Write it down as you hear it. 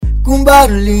Com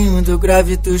barulhinho do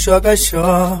grave tu joga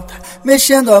xota,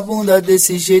 mexendo a bunda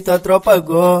desse jeito a tropa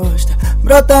gosta.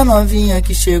 Brota novinha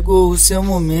que chegou o seu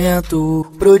momento.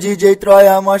 Pro DJ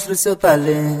Troia mostra o seu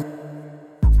talento.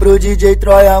 Pro DJ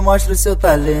Troia mostra o seu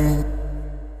talento.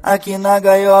 Aqui na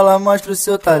gaiola mostra o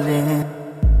seu talento.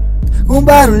 Com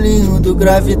barulhinho do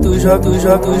grave tu joga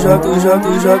xota,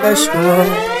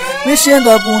 mexendo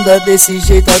a bunda desse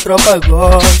jeito a tropa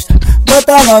gosta.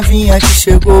 Brota novinha que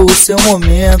chegou o seu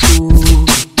momento.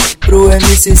 Pro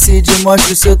MC Cid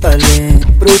mostra o seu talento.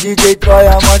 Pro DJ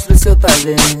Troia mostra o seu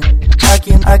talento.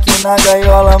 Aqui na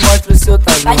gaiola mostra o seu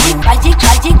talento. Vai de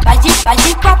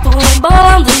quatro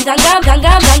embando. Janga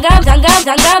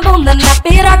bunda na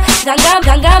piroca. Janga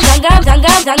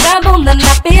bunda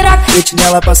na piroca.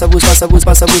 Cretinela passa buceta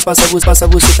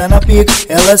na pica.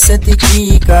 Ela sente e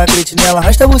quica. Cretinela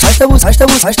arrasta buceta na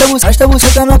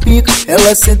pica.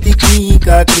 Ela sente e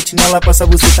quica. Cretinela passa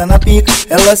buceta na pica.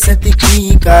 Ela sente e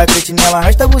quica. Cretinela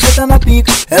arrasta buceta na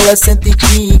pica. Ela sente e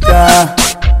quica.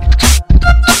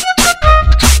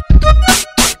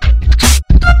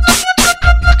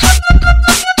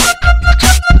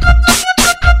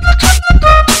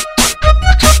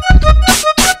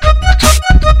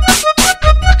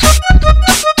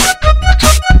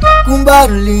 Com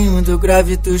barulhinho do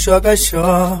grave tu joga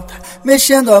xota,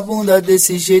 mexendo a bunda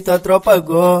desse jeito a tropa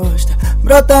gosta.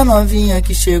 Brota novinha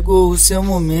que chegou o seu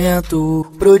momento.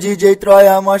 Pro DJ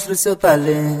Troia mostra o seu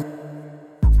talento.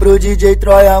 Pro DJ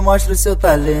Troia mostra o seu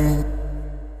talento.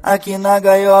 Aqui na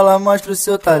gaiola mostra o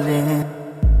seu talento.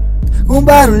 Com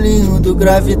barulhinho do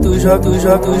grave tu joga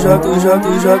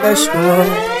xota,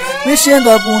 mexendo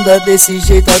a bunda desse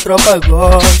jeito a tropa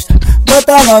gosta.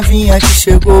 Brota novinha que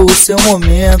chegou o seu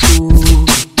momento.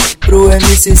 Pro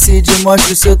MC Cid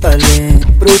mostra o seu talento.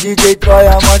 Pro DJ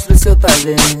Troia mostra o seu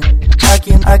talento.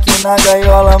 Aqui na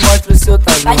gaiola mostra o seu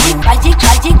talento. Vai de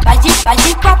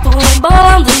quatro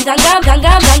embando. Janga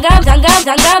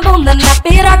bunda na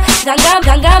piroca. Janga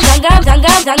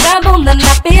bunda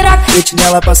na piroca.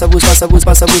 Cretinela passa buceta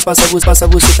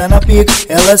na pica.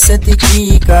 Ela sente e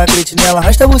quica. Cretinela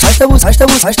arrasta buceta na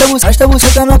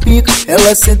pica.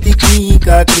 Ela sente e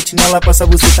quica. Cretinela passa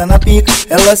buceta na pica.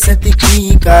 Ela sente e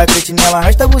quica. Cretinela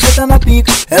arrasta buceta na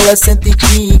pica. Ela sente e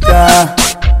quica.